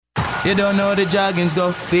You don't know the joggings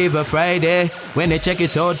go Fever Friday. When they check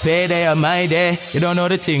it out, payday on my day. You don't know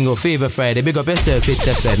the thing go Fever Friday. Big up yourself, it's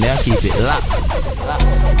FM, I'll keep it locked.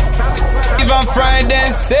 Even Friday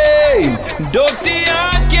say, dirty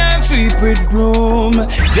heart can't sweep with broom.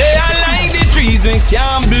 They are like the trees when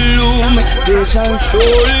can't bloom. They shall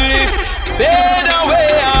surely fade away.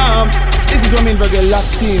 This is what I mean by the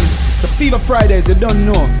locked team. The Fever Fridays, you don't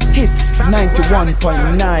know. HITZ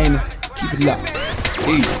 91.9. Keep it locked.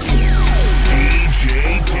 Hey.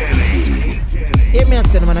 DJ Tenny. Hear me a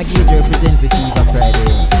son, man, I give you represent for Fever Friday.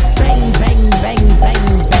 Bang, bang, bang,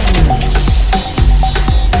 bang, bang.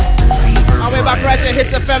 And we're back right here,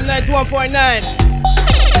 HITZ FM 91.9.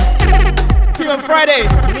 Fever Friday,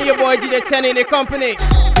 me your boy DJ Tenny in the company.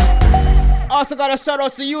 Also got a shout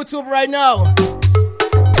out to YouTube right now.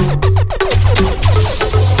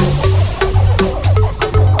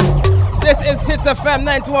 This is HITZ FM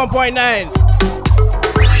 91.9.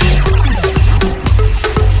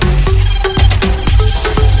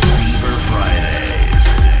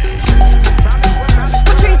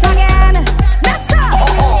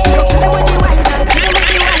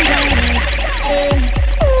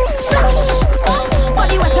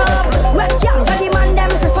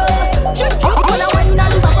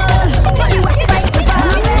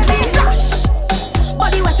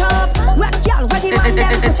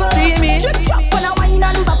 It's steamy. Drip drop when I wine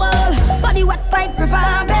and bubble. Body wet like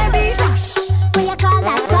river, baby. Flash. What you call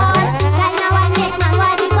that sauce? Right now I make man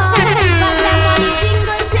what he call. Cause them money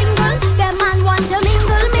single, single. Them man want to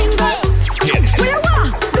mingle, mingle. Yes. Where you are?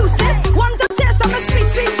 Lose this. Want to taste some sweet,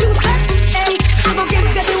 sweet juice. Hey, I'm gonna give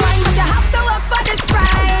you the wine, but you have to work for this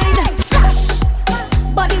ride. Flash.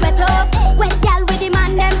 Body wet up. Wet girl with the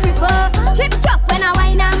man them prefer. Drip drop when I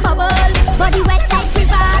wine and bubble. Body wet like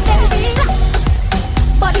river, baby. Flash.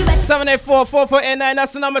 784-4489,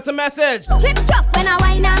 that's the number to message. Drip drop when I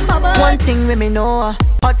wine and bubble. One thing with me know,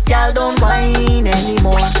 hot gal don't whine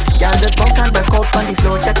anymore. Gal just bounce and break out on the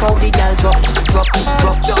floor. Check out the gal drop, drop,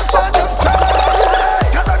 drop, drop.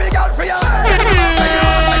 Cause I'm a gal for you.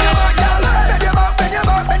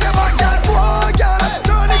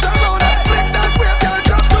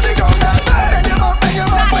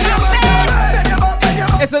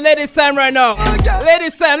 It's a ladies' time right now.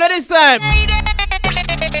 Ladies' time, ladies' time.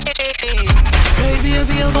 Right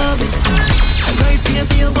baby, oh Bobby. Right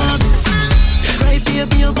baby, oh Bobby. Right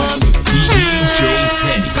baby, oh Bobby. DJ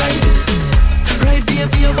Tenny. Right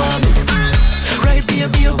baby, oh Bobby. Right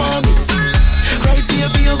baby, oh Bobby. Right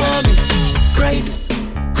baby, oh Bobby. Right.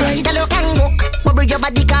 Girl, you can look. Bubble your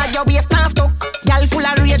body cause your waist not stuck. Girl full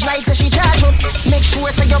of rage like so she charge up. Make sure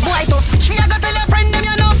so your boy tough. She a go tell your friend them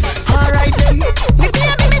you know. Alright then. Me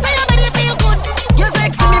baby, me say your body feel good. You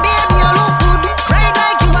sexy, me baby, you look good. Ride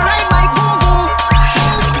like you a ride bike, boom boom.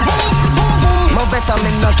 More better me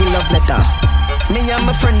no kill love letter. Me and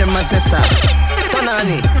my friend them a sister. Turn on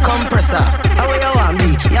it, compressor. How you want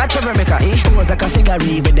me? You a troublemaker, eh? Pose like a figure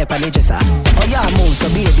with the panager. Oh yeah, move so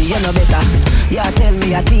baby, you know better. Yeah, tell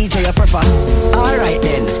me a teacher you prefer. Alright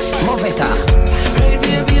then, move better. Right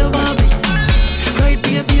baby, oh Bobby. Right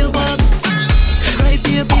baby, oh Bobby. Right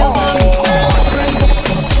baby, oh Bobby.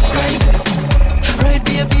 Right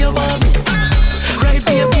baby, oh Bobby. Right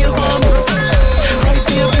baby, oh Bobby. Right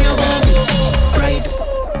baby, oh Bobby. Right.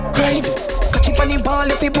 Catch you on the ball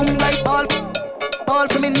if you boom like ball. Ball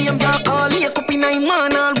for me name ya all. Here copy 9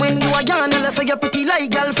 man all when you are young. I'll say you're pretty like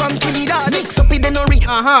girl from Trinidad. Mix up with the nori.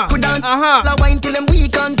 Good on. La wine till them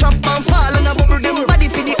weak and drop and fall. And I bubble them body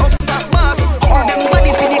for the up that bass. Bubble them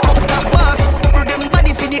body for the up that bass. Bubble them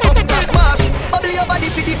body for the up that bass. Bubble your body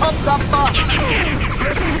for the up that bass.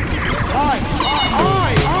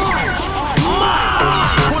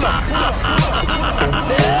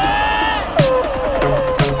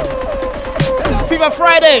 Fever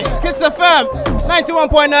Friday, HITZ FM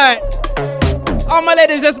 91.9. All my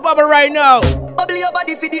ladies just bubble right now. Bubble your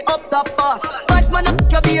body for the up top pass. Fat man up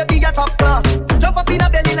your baby your top class. Jump up in a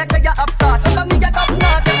belly like say you have starch. Come me get up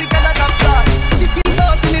not every girl a top class. She skin it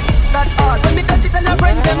out to me that hard. When me touch it and her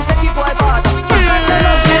friend them say the boy bad. Push and turn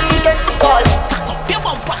up yes he gets called. Cock up your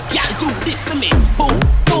bumper, y'all do this for me. Boom,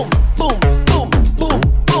 boom, boom, boom, boom,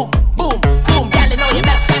 boom, boom, boom. Y'all know your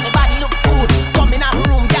best and the body look good. Come in our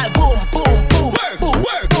room, y'all boom, boom, boom, boom,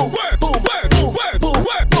 work, boom, work, boom, work, boom, work, boom,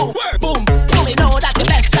 work, boom, work, boom. Come in know that the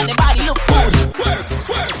best and the body look good. Work,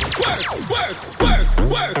 work, work, work,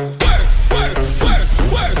 work,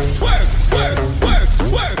 work,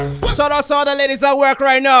 work. Shout out to all the ladies at work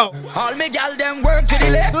right now. All me gal them work to the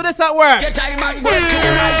left. Do this at work. Your time and work to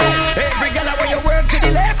the right. Every gal where you work to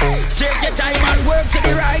the left. Take your time and work to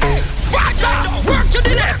the right. Faster, work to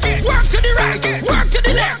the left. Work to the right. Work to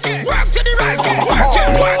the left. Work to the right.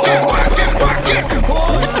 Work.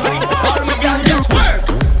 All my girl just work.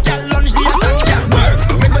 Girl lunge the attack, girl work.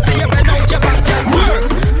 When we see you bend out your back, girl work.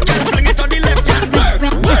 Girl fling it on the left, girl work.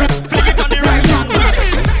 Fling it on the right, girl work.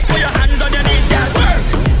 Put your hands on your knees, girl work.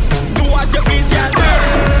 Do what you please, girl work.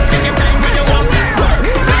 Take your time when you walk, work.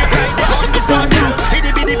 Fling it right there on the spot, girl. Bidi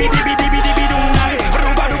bidi bidi bidi bidi bidi dung dang.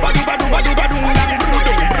 Baduba duba duba duba duba dung dang. Dung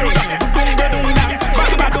dung dung dung dang.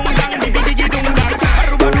 Baduba dung dang. Bidi bidi dung dang.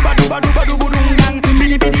 Baduba duba duba duba duba dung dang.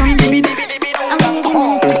 Bidi bidi bidi bidi bidi dung dang.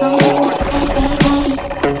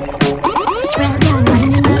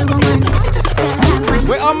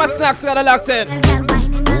 Where all my snacks got locked in?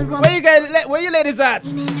 Where you guys? Where you ladies at?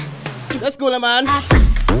 Let's go, man.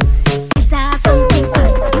 Something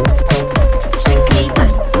fun, strictly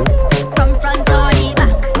facts, from front or the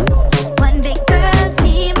back. One big girl's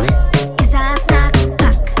team is a snack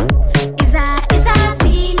pack, is a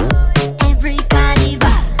scene every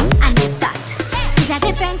carnival, and it's that. It's a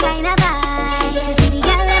different kind of vibe. To see the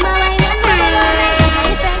girl them a wine and bubble on like a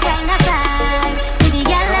different kind of style. See the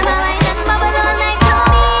girl them a wine and bubble on like to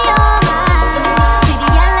me, oh my. See the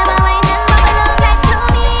girl them a wine and bubble on like to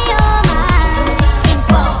me, oh my. In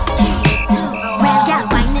 4, 3, 2. Well, gal,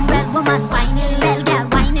 whining, red woman, whining, well, gal,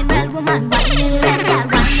 whining, red woman, whining, well, gal,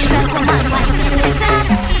 whining, red woman, whining, is a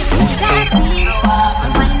scene.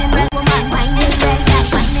 Whining, red woman, whining, well, gal,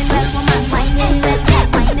 whining, red woman, whining, well, gal,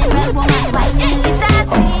 whining, red woman, whining, is a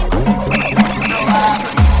scene.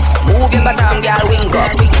 Move your bottom, girl, wink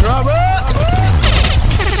up.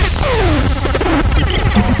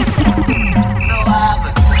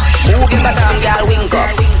 Move your bottom, girl, wink up.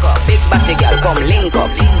 Big body, girl, come link up.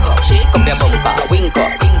 Shake up your bumper, wink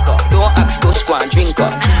up. Don't ask to squan, drink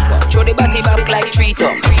up. Throw the body back like treat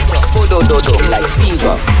up. Do like steam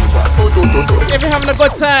drop. If you're having a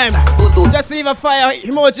good time, just leave a fire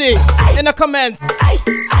emoji in the comments.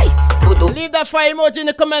 Leave that fire emoji in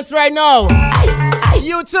the comments right now.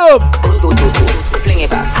 YouTube. Fling it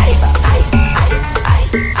back.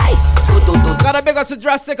 Gotta big us a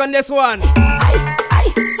drastic on this one.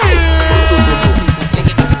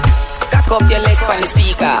 Cock up your leg on the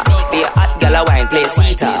speaker. Be a hot gal a wine, play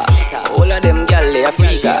seater. All of them gal they a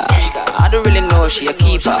freaker. I don't really know if she a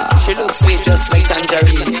keeper. She looks sweet just like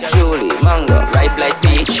tangerine. Julie, mango, ripe like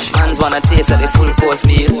peach. Man's wanna taste of the full course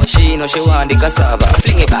meal. She know she want the cassava.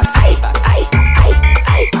 Fling it back.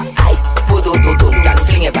 Do, gal,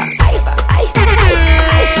 fling it back.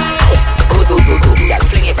 Do, gal,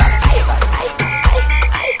 fling it back.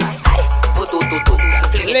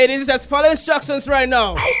 Ladies, just follow instructions right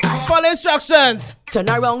now. Follow instructions. Turn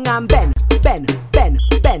around and bend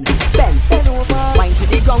over. Wind to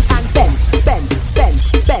the ground and bend. Put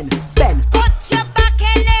your back in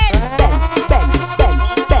it. Bend.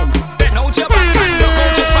 Bend out your back and look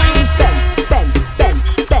out your spine. Bend.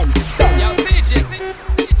 Yo, see it.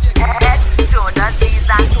 Head, shoulders, knees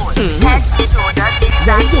and toes. Head, shoulders, knees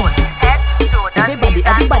and toes. Head, shoulders, knees and toes.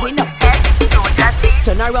 Everybody know. Head, shoulders, knees.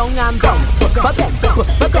 Turn around and bend.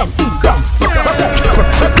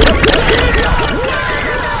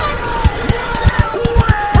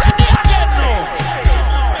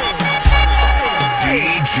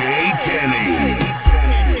 DJ Tenny.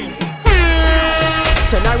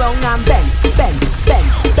 Turn around and bend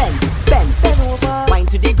over. Wind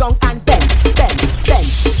to the ground and bend. Put your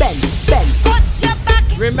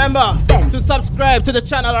back. Remember to subscribe to the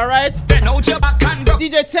channel, alright? Bend out your back and go.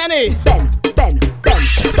 DJ Tenny. Bend.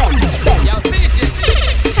 Yo, see it.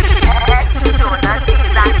 Head, shoulders,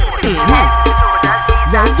 knees and toes. Head, shoulders,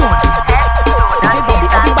 knees and toes. Head, shoulders,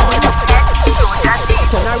 knees and toes. Head, shoulders, knees.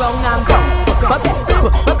 Turn around and bend.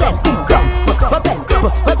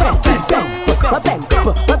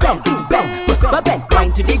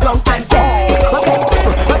 Wind to the ground and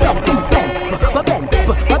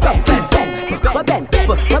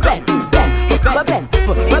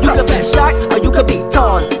You could be short or you could be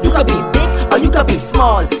tall. You could be big or you could be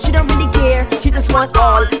small. She don't really care, she just want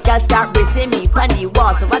all. Girl start racing me on the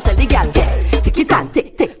wall. So what tell the girl get? Tick it and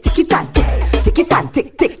tick, tick it and tick. Tick it and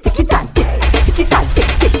tick, tick it and tick. Tick it and tick,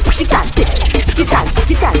 tick it and tick. Tick it and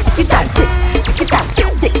tick it and tick it and tick. Tick it and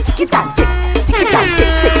tick, tick it and tick. Tick it and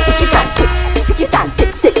tick, tick it and tick. Tick it and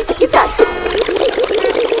tick, tick it and tick.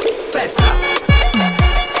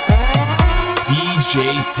 DJ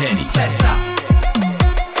Tenny.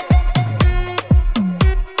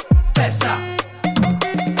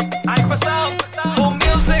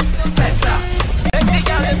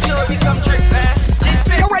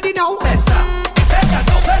 You already know.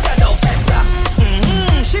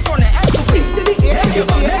 She from the S to T To the A, to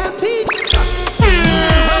the M, P.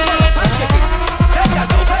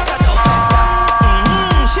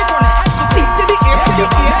 She from the S to T to the A, to the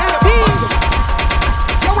A, M, P.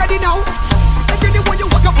 You already know.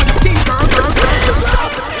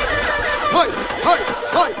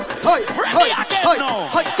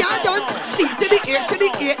 Hot can't done. C to the A to the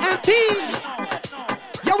A and P.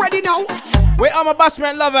 You ready now? Where are my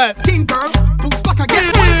bashment lovers? King girl, boost back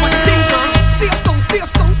again. One for the king girl.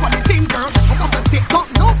 Face down for the king girl. I must have take top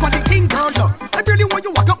no for the king girl. I really want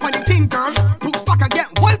you walk up on the king girl. Boost back again.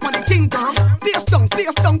 One for the king girl. Face down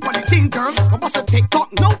for the king girl. I must have take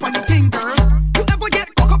top no for the king girl. You ever get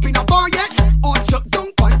fucked up in a bar yet? Or chuck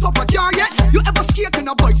down on top of jar yet? You ever skate in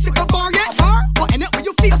a bicycle bar yet? But in it when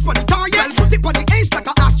you face for the tar yet? Put it on the edge like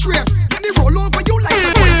a ashtray. Let me roll over you like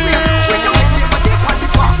a point wheel. Treat you like never did on the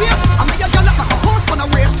bar wheel. I make you yell like a horse on a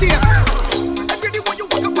race there. I really want you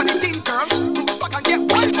walk up on the king girl. Boost back and get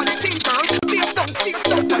wild for the king girl. Face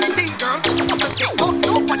down for the king girl. Must have take up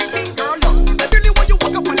no for the king girl. I really want you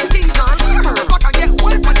walk up on the king girl. Boost back and get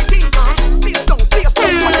wild for the king girl. Face down for the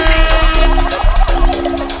king girl.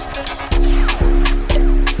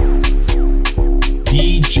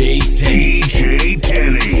 DJ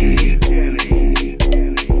Tenny.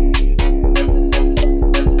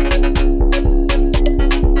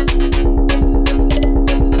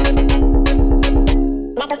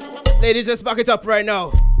 Ladies, just back it up right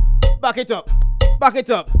now. Back it up. Back it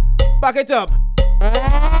up. Back it up.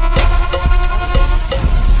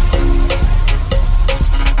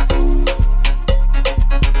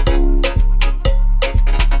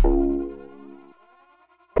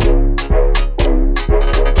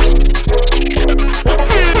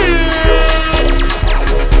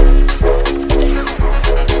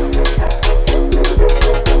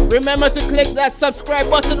 Remember to click that subscribe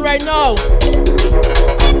button right now.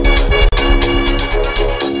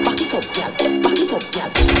 Back it up, girl. Back it up, girl.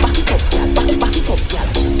 Back it up, girl. Back it up, girl.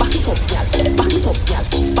 Back it up, girl. Back it up, girl.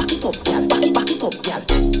 Back it up, girl. Back it up, girl.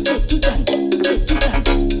 Take it down. Take it down.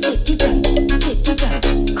 Take it down. Take it down.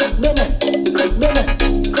 Crack belly. Crack belly.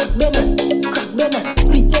 Crack belly. Crack belly.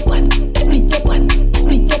 Split your pan. Split your pan.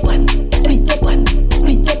 Split your pan. Split your pan.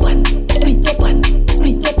 Split your pan. Split your pan.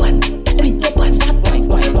 Split your pan. Split your pan. Start wine,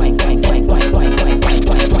 wine, wine, wine, wine, wine, wine, wine, wine,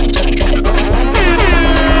 wine, wine, wine, wine.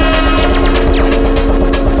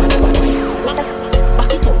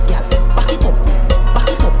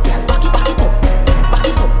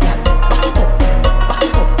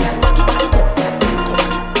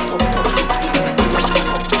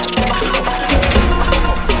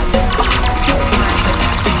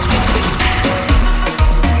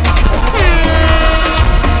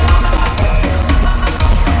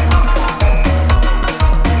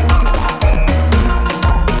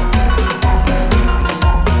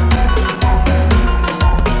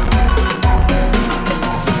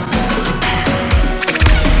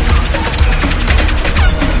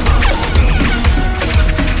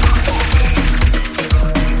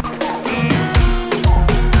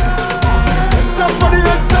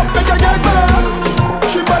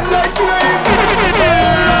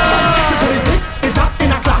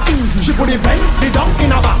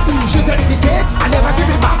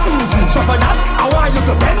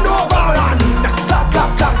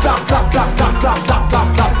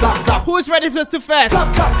 Who's ready for to fest?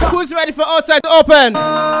 Who's ready for outside to open?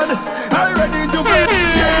 I'm ready to fest.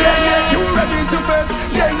 Yeah, yeah, yeah. You ready to fest?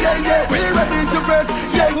 Yeah, yeah, yeah. We ready to fest.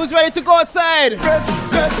 Yeah. Who's ready to go outside? Fest,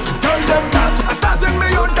 fest. Tell them that I'm starting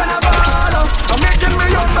me on carnival. I'm making me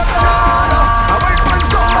on banana. I wait for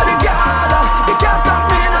somebody gather. They can't stop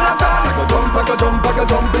me in a time. I go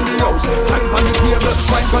jump in the house. Climb on the table,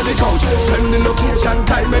 climb on the couch. Send the location,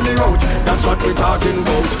 time and the route. That's what we're talking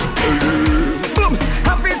about. Boom,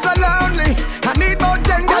 I feel so lonely. I need more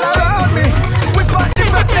 10 girls around me. With what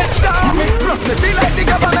different they show me. Plus me feel like the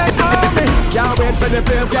government army. Can't wait for the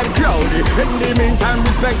place get crowded. In the meantime,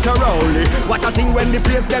 respect her rowley. Watch a thing when the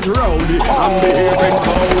place get rowdy. I'm behaving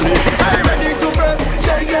coldly. I'm ready to bet.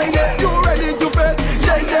 Yeah, yeah, yeah. You ready to bet?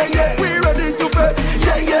 Yeah, yeah, yeah. We ready to bet.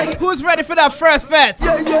 Yeah, yeah. Who's ready for that first fest?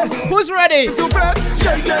 Yeah, yeah. Who's ready? To bet.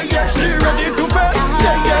 Yeah, yeah, yeah. She ready to bet.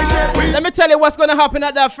 Yeah, yeah, yeah. Let me tell you what's gonna happen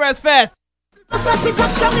at that first fest. First up we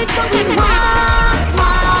touch down, it going mass,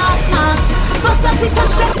 mass, mass. First up we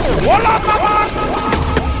touch down. Hold on, mama.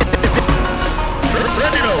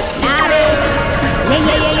 Ready now.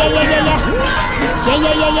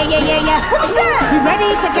 Yeah. What's that? We ready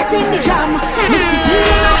to get in the jam. Mr.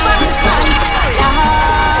 Feeling over this time.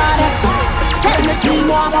 Tell the team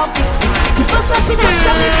warm up. First up we touch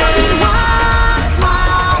down, it going mass,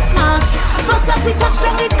 mass, mass. First up we touch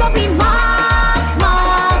down, it going mass,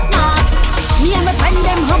 mass, mass. Me and my friend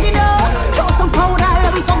them hugging up. Throw some powder,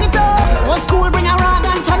 we fog it up. Old school, bring a rag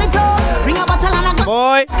and turn it up. Bring a bottle and a gun.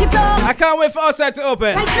 Boy, I can't wait for outside to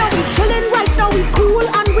open. Right now we chillin', right now we cool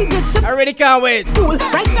and we listen. I really can't wait. School.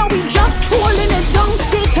 Right now we just holding it down.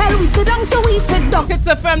 They tell we sit down, so we sit down.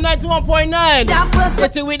 HITZ FM 91.9.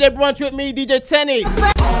 Get it with the brunch with me, DJ Tenny. You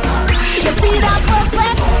see that first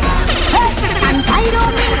leg? Hey, and I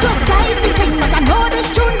don't mean to excite the thing, but I know this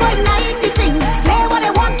tune go ignite the thing. Say what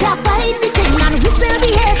I want, can't fight the thing, and we still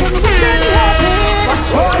be hating, we still be hating. But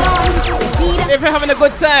hold on, you see that? If you're having a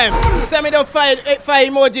good time, send me those five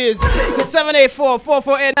emojis.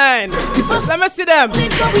 784-4489. Let me see them.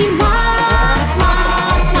 It could be mass,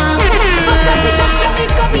 mass, mass. First time we touch them,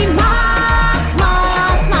 it could be mass,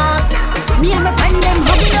 mass, mass. Me and my friend them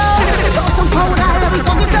hug it up. Throw some powder, let me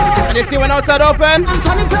fuck it up. And you see when outside open?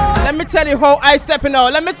 Let me tell you how I stepping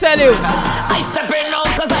out. Let me tell you. I stepping out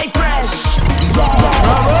cause I fresh.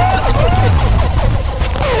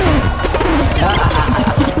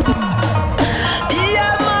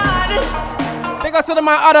 Yeah, man. Because of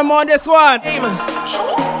my other man, this one.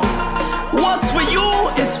 What's for you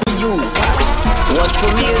is for you. What's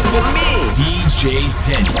for me is for me. DJ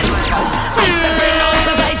Tenny. I stepping out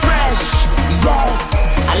cause I fresh. Yes,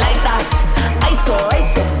 I like that. I so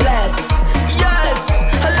blessed. Yes,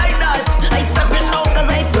 I like that. I stepping out cause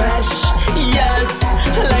I fresh. Yes,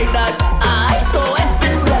 I like that. I so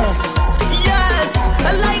effing blessed. Yes,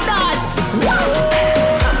 I like that.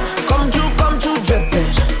 Come to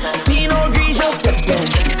drippin'. Pinot Grigio sippin'.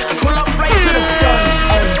 Pull up right to the front.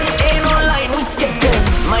 Ain't no line, we skippin'.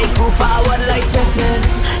 My crew forward like Pippin.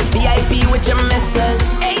 VIP with your missus.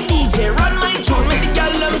 Hey DJ, run my tune. Make the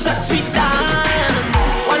girl them set sweet dance.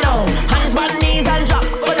 Oh no, hands on knees and drop,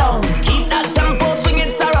 go down. Keep that tempo, swing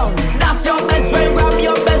it around. That's your best friend, grab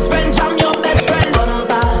your best friend, jam your best friend.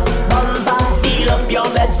 Bumba, bumba, feel up your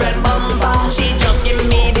best friend, bumba. She just give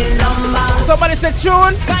me the number. Somebody say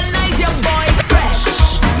tune. Can't your boy fresh.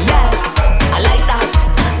 Yes, I like that.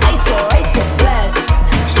 I so blessed.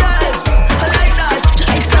 Yes, I like that.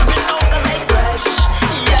 I stepping out cause I fresh.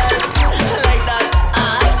 Yes, I like that.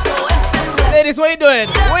 I so blessed. Ladies, what you doing?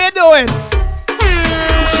 What you doing?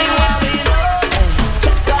 She want me now,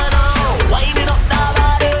 check her now, winding up that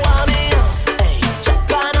body, want me now, check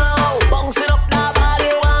her now, bouncing up that body,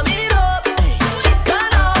 want me now, check her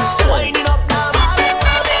now, winding up that body,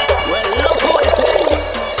 want me now. Well, look who it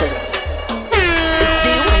is. It's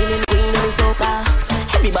the whining queen of the soca.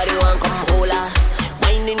 Everybody want come hold her.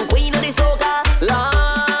 Whining queen of the soca.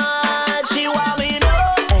 Lord, she want me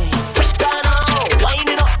now, check her now,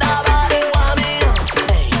 winding up that body, want me now,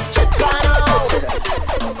 check her now.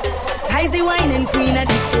 I the whining queen of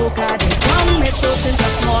the soca. They come me so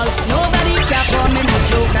simple small. Nobody can call me no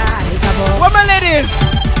joker. It's a ball. What my ladies?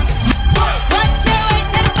 What you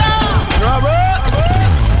waiting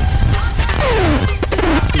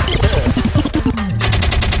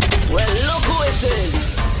Well, look who it is.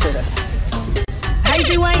 I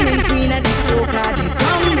the whining queen of the soca. They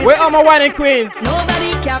come me. Where are my whining queens?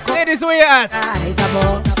 Nobody can call me. Ladies, where you at? It's a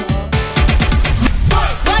ball.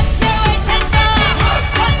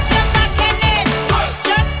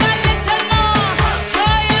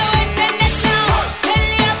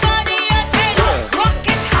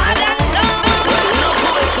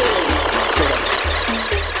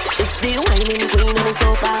 It's the whining queen of the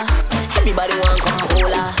soca. Everybody want come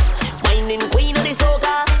hold her. Whining queen of the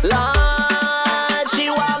soca. Lord, she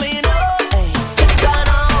want me now. Check her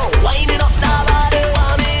now, winding up that body,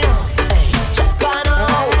 want me now. Check her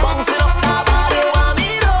now, bouncing up that body, want me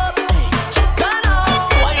now. Check her now,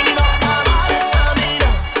 winding up that body, want me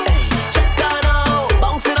now. Check her now,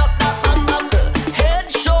 bouncing up that bam bam. Head,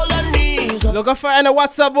 shoulder, knees. Look at fire on the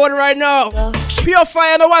WhatsApp board right now. Pure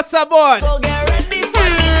fire on the WhatsApp board. So get ready for the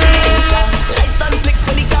danger. Lights done flick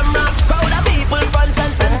for the camera. Crowd of people front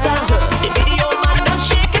and center. The video man done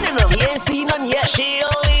shaking enough. He ain't seen none yet. She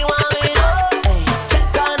only want me now. Check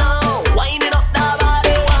her now, winding up that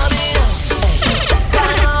body, want me now. Check her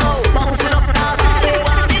now, bouncing up that body,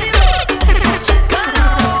 want me now. Check her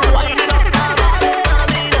now, winding up that body, want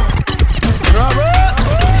me now.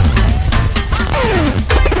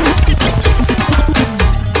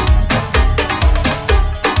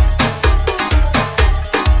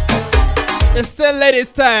 It's still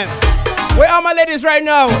ladies' time. Where are my ladies right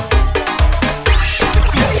now?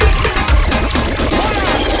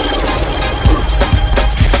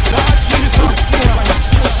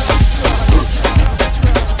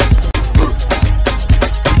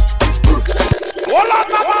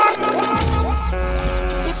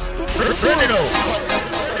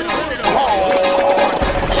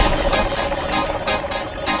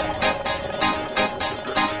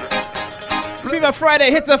 Fever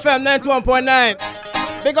Friday, HITZ FM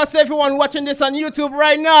 91.9. Big up to everyone watching this on YouTube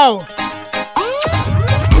right now.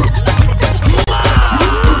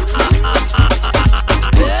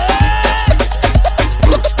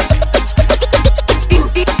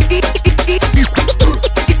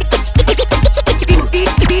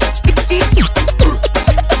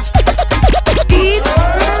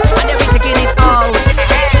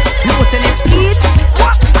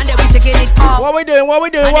 What we doing?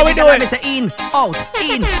 And every girl me say in, out,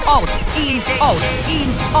 in, out, in, out,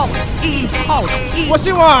 in, out, in, out, in. What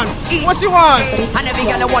she want? What she want? And every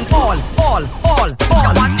girl want all.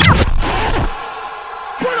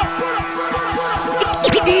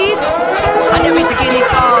 In, and then we taking it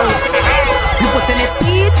out. You putting it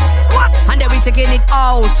in, and then we taking it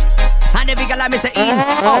out. And every girl me say in,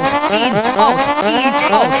 out, in, out, in,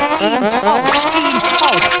 out, in, out, in,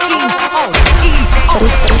 out, in, out, in, out.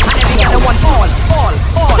 And every girl want all.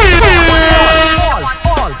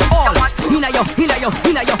 Inna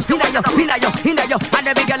yo. And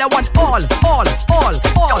every girl want all.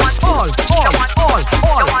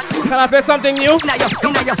 Can I play something new? Inna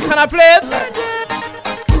yo. Can I play it?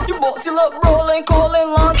 You boxy look rolling,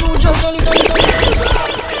 calling, line to just anything.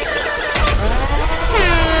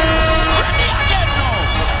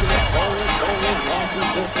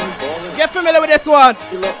 Get familiar with this one.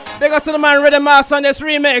 They got to the man Rhythm Master on this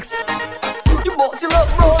remix. You boxy look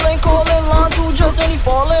rolling, calling, line to just any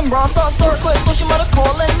falling. Bra start quick, so she might have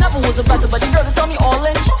calling. Never was a better, but you girl to tell me all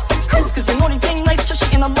in. Jesus Christ, cause you know the thing nice,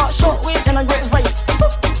 chushy in a box, short waist and a great vice.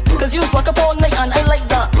 Cause you like up all night and I like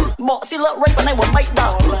that. Boxy look right and I will bite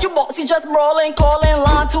down. You boxy just brawling, calling,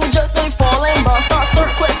 line to just any falling. Bra start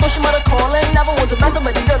quick, so she might have calling. Never was a better,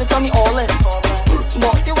 but you girl to tell me all in.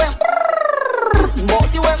 Boxy went.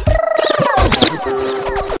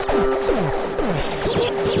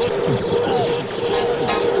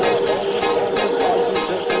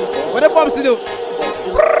 What the bumps to do?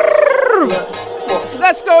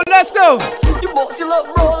 Let's go. You boxy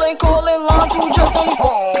look rolling, calling, line to just only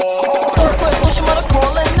start quick, so she might have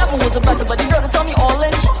calling. Never was a better, but you girl to tell me all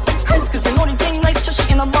in. Jesus Christ, cause you know the thing nice,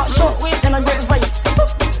 chushy in a box, short waist and a great vice.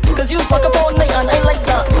 Cause you like up all night and I like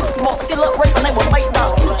that. Boxy look right and I will bite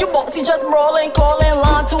down. You boxy just brawling, calling,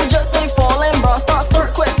 line to just only falling. Bra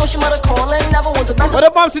start quick, so she might have calling. Never was a better. What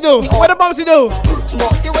the bumps to do?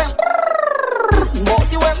 Boxy went.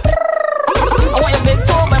 I want your big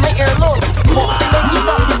toe by my earlobe. Boxy make you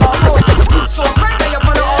top the bar. So right there up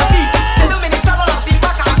on the RP. Send them in the saddle and be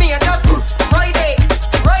back at me and just ride it.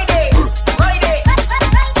 Right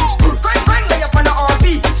lay up on the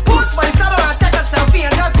RP. Post my saddle and take a selfie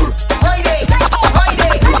and just ride it.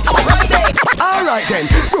 Alright then,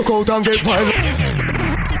 broke out and get wild.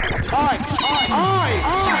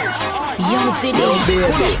 Young Tiddy,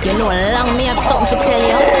 you know long me have something to tell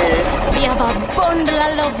you. We have a bundle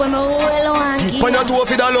of love when we well on. Keep on your toe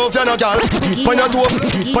for the love, you know, girl. Keep on your toe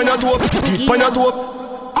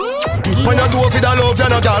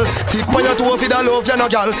for the love, you know,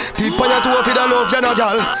 girl. Keep on your toe for the love, you know,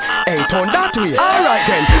 girl. Hey, turn that way. Alright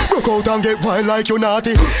then, broke out and get wild like you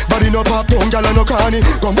naughty. Body no pop down, girl, and no cranny.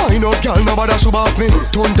 Come wind up, girl, nobody should off me.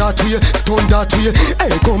 Turn that way.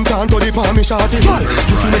 Hey, come down to the palmy shawty. Girl,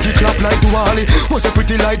 you feel make it clap like Duali. Was a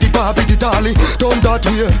pretty like the Barbie, the Dolly. Turn that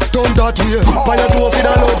way. Keep on your toe for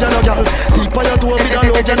the love, you know, girl. Keep on your toe for the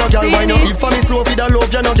love, you know, girl. Why not keep for me slow for the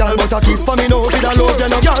love, you know, girl. Bust a kiss for me now for the love, you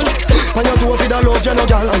know, girl. On your toe for the love, you know,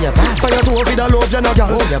 girl. On your toe for the love, you know,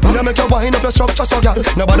 girl. You make you wind up your structure, so girl.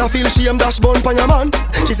 Nobody feel shame dash bun pon your man.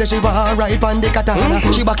 She say she want ride pon the katana.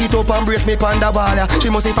 She back it up and brace me pon the wall.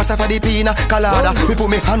 She must be faster for the pina colada. Me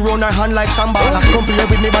put me hand round her hand like Shambhala. Come play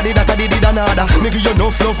with me body that I did another. Me give you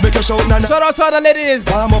enough love, make you shout nana. Shout out to the ladies.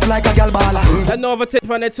 Warm up like a gal baller. And over tip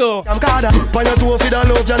on it too. I'm Kada. Pon your toe for the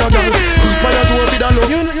love, you know, girl. Pon your toe for the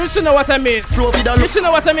love. You should know what I mean. Slow for the love. You should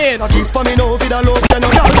know what I mean. Kiss for me now for the love, you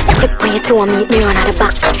know, girl. When you two meet me on the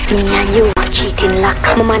back, me and you have cheating luck.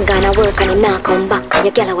 My man gonna work and him not come back.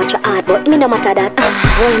 Your girl watch your hard, but me no matter that.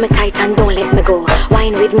 Hold me tight and don't let me go.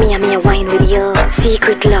 Wine with me and me a wine with you.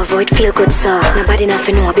 Secret love, oh it feel good so. Nobody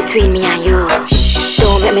nothing know between me and you.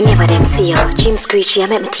 Don't make me never them see you. Jim screechy, I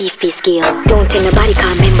make my teeth feel skill. Don't tell nobody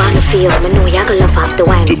come remember no feel. Me know you gonna love after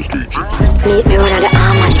wine. Meet me under the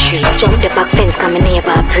almond tree. Jump the back fence, come in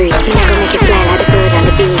neighbor breathe. Me not gonna make you fly like the bird and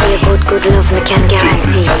the bee. Yeah, good love, me can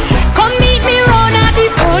guarantee. Come meet me round at the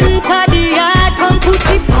front of the yard. Come put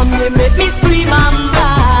it on me, make me scream and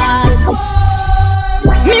ball.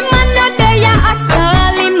 Me man not there, a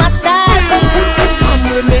style in my style. Come put it on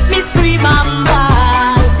me, make me scream and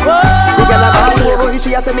ball. The girl a ball,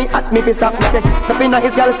 she a say me at me fi stop. Me say, tap inna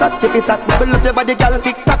his girl sat, keep it sat. Bubble up your body, girl,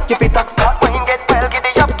 tick tock, keep it tock. When you get well,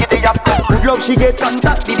 giddy up. Love she get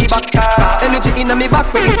contact, diddy back. Energy inna me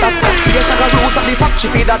back, when it stop. Yes, like a rose at the fuck, she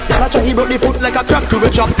feel that. Girl a try, he broke the foot like a crack to a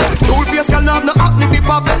chop. Soul face girl have no acne fi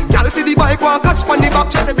pop. Girl see the bike, one catch pon the back.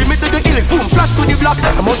 She say bring me to the hills, boom, flash to the block.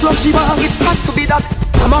 I must love she want, it has to be that.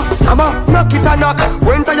 Mama, knock it a knock.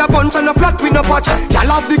 Went to your punch and a flat with no patch. Y'all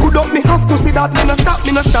have the good up, me have to see that. Me no stop.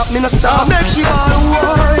 Make she wanna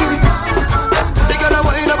wine. They gonna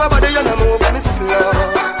wine up her body and I move me slow.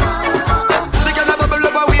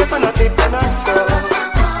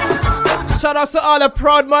 Shout out to all the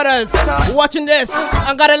proud mothers watching this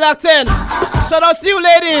and got it locked in. Shout out to you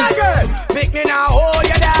ladies. Pick me now, hold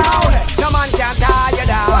you down. No man can tie you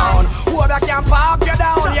down. Whoever can pop you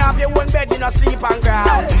down. You have your own bed, you no sleep on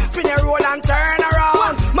ground. Spin your roll and turn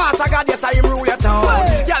around. Master God, yes, I rule your town.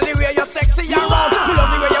 Girl, the way you're sexy and round. Me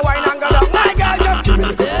love the way you whine and go down. My girl, just give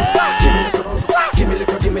me the give me the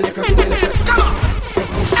give me the give me the come on.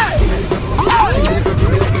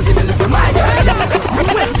 My girl, give me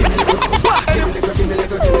the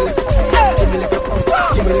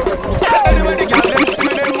anyway, the girl them see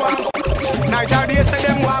me them want. Night or day say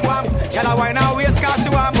them want. Girl I wine and waist 'cause she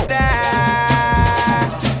want there.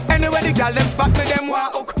 Anyway, the girl them spot me them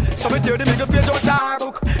want hook. So me tear the middle page out her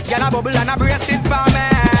book. Girl a bubble and a brace it for me.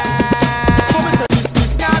 So me say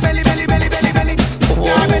kiss nah belly belly belly belly belly.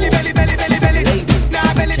 Nah belly belly belly belly belly.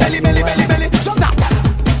 Nah belly belly belly belly belly. Stop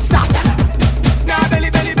that. Nah belly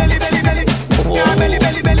belly belly belly belly. Nah belly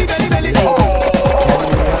belly belly belly belly.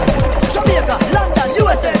 Jamaica, London,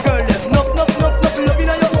 USA girl, nup love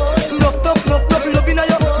inna yo. Nup love inna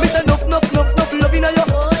yo. Me say nup love inna yo.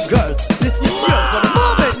 Girl, listen serious for the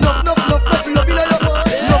moment. Nup love inna yo.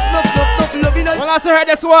 Nup love inna yo. One last, I heard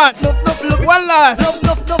this one. One last.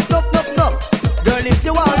 Nup. Girl, if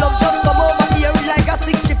you want love, just come over here like a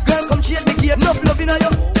stick shift. Girl, come change the gear. Nup love inna yo.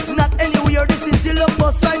 Not anywhere. This is the love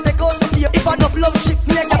bus. Try take out the fear. If I nup love shit,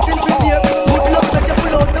 me a captain for fear. Good luck when you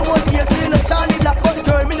pull out the one here. Say love Charlie Black, but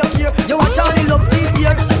girl, me no care. You want Charlie love, see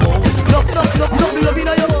here. Nup love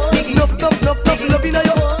inna yo. Nup love inna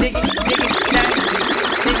yo.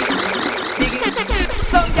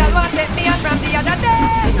 Some girl want take me out from the other day.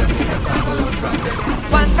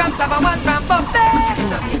 One from Saba, one from Buffet.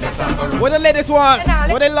 What the ladies want?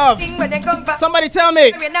 What they love? Somebody tell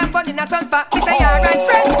me.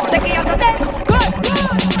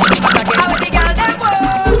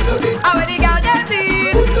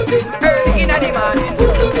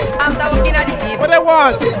 What they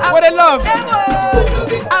want? What they love?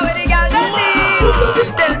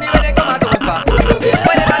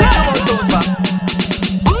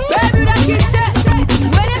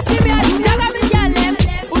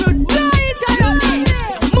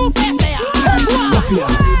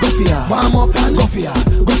 Warm up and go for ya.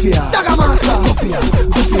 Daga master, go for ya.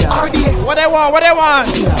 RDX. What they want? What they want?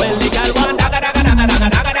 Well, the girl want daga.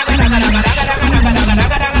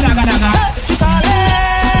 She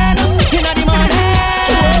calling inna the morning.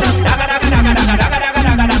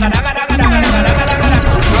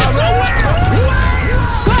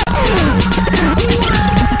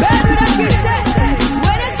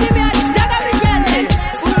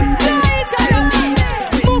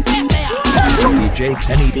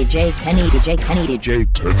 DJ Tenny.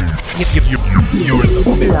 You're in the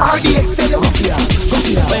mix. RDX, tell you go for ya.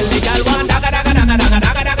 Well, the girl want daga.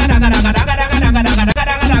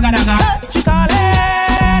 She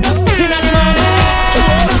calling inna the morning.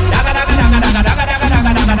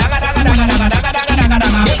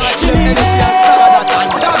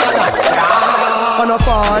 On a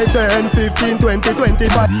 5, 10, 15, 20,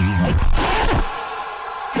 25.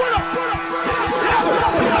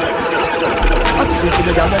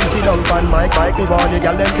 The girl them sit down pan mic the body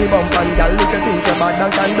girl them be bump and girl look at think you bad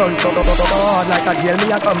and can done so hard like a jail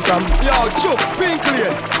me a come from. Yo, Chuck, spin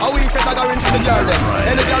clean. How we set a go in for the girl them.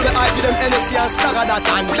 And the girl they hype to them NSC and stagger that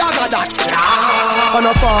and dagger that. On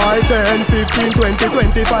a 5, 10, 15, 20,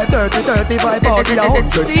 25, 30, 35, 40, 100,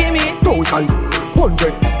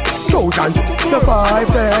 1,000, the 5,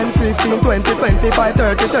 10, 15, 20, 25,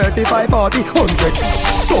 30, 35, 40,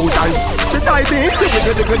 100,000. She type in,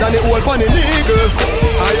 the good and the old funny legal.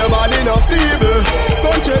 I am all in a feeble.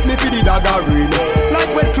 Come check me for the dagger ring.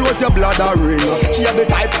 Like when close your bladder ring. She have the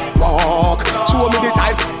type walk. Show me the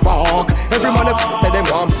type walk. Every man say them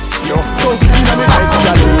want yo. So clean and the type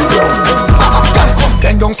of yo.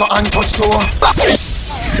 Then down so and touch toe.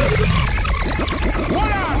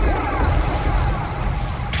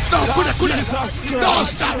 Don't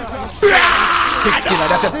stop. 6 killer,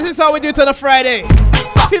 that's it. This is how we do it on a Friday.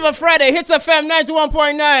 Fever Friday, HITZ FM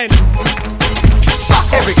 91.9.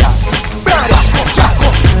 Every guy, burn it up, jack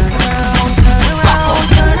up.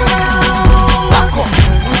 Turn around. Back up.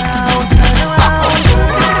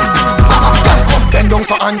 Bend down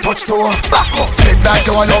so and touch toe. Back up. Sit like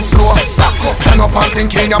you a love blow. Back up. Stand up and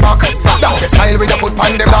sink in your back. Down the style with your foot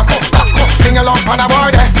on the block. Back up. Finger long on the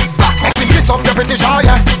board. Make me kiss up your pretty jaw,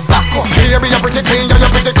 yeah. Baby, you're pretty clean, yeah, you're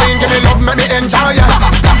pretty clean. Give me love, make me enjoy, yeah.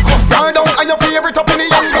 Ride down on your favorite up in the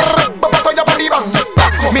young. But so your body bang.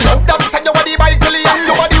 Me love that say your body by billion.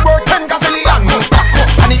 Your body worth 10 gazillion.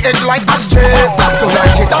 On the edge like ashtray. So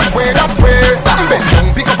like it that way. Bend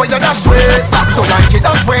down, pick up on your dash way. So like it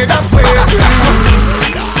that way.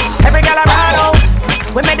 Every girl around.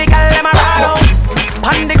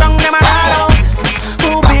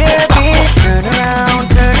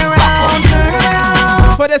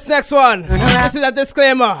 next one. This is a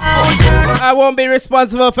disclaimer. I won't be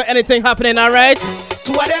responsible for anything happening, alright?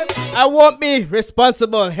 Two of them. I won't be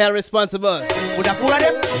responsible, hell responsible. Would have four of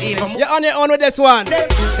them? Even You're on your own with this one.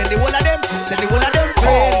 Send the whole of them. Send the whole of them.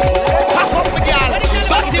 Pack up the girl.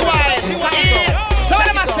 Back the wine. So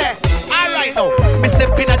what am I say? Alright now. Me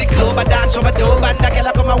step in at the club, I dance from a dome, and the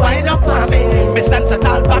girl come and wind up on me. Me stand so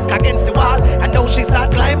tall back against the wall, and now she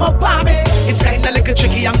start climb up on me. It's kinda little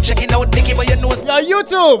tricky, I'm checking out Nicky, but you know it's your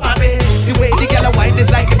YouTube. The way the girl wind is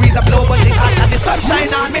like the breeze a blow, but the hot and the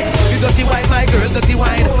sunshine on me. You dirty wine, my girl, dirty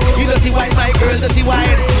wine. You dirty wine, my girl, dirty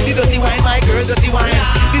wine. You dirty wine, my girl, dirty wine.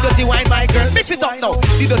 You dirty wine, my girl. Mix it up now.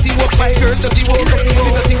 You dirty walk, my girl, dirty walk. You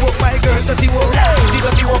dirty walk, my girl, dirty walk. You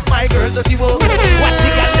dirty walk, my girl, dirty walk. Watch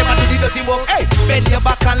the girl never do the dirty walk. Hey, bend your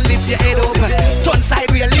back and lift your head up. Turn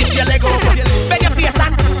sideways, lift your leg up. Bend your face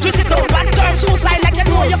and twist it up and turn two side like you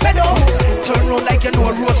know you're fed up. Turn round like you know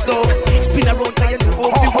a roast up. Spin around like you know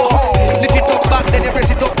how to walk. Lift it up back, then you press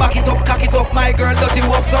it up, back it up, cock it up. My girl, dirty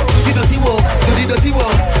walk, so do the dirty walk, do the dirty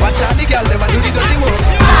walk. Watch out the girl, never do the dirty walk. Do the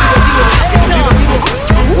dirty walk, do the dirty walk.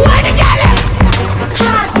 Why the girl?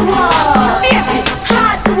 Hot walk.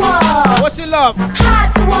 Hot walk. What's your love?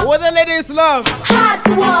 Hot walk. What the ladies love? Hot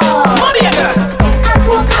walk. Mommy and girl. Hot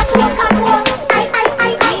walk, hot walk, hot walk.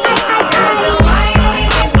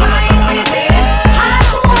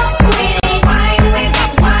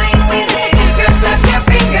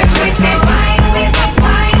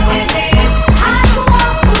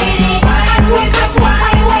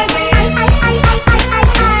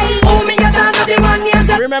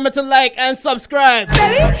 Remember to like and subscribe. Click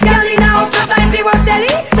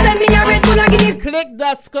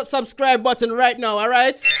that subscribe button right now,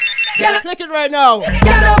 alright? Click it right now.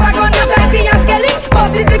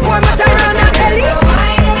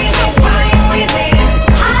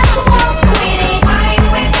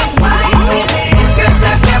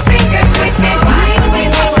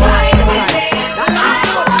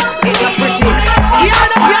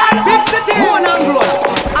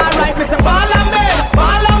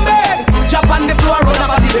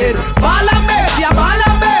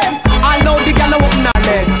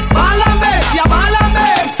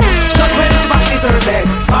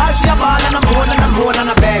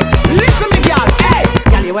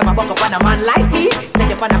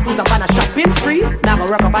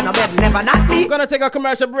 Gonna take a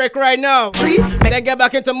commercial break right now. Then get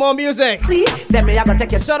back into more music.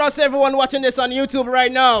 Shout out to everyone watching this on YouTube right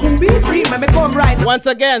now. Once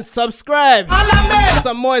again, subscribe.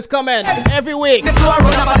 Some more is coming every week.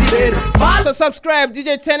 So subscribe,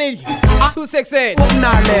 DJ Tenny 268.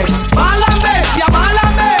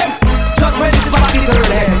 Just when it's about to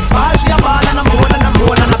turn, ball she a ball and I'm more and I'm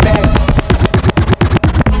more and I'm beg.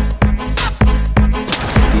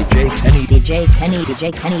 DJ Tenny, DJ Tenny,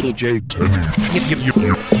 DJ Tenny, DJ Tenny.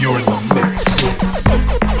 You're in the mix.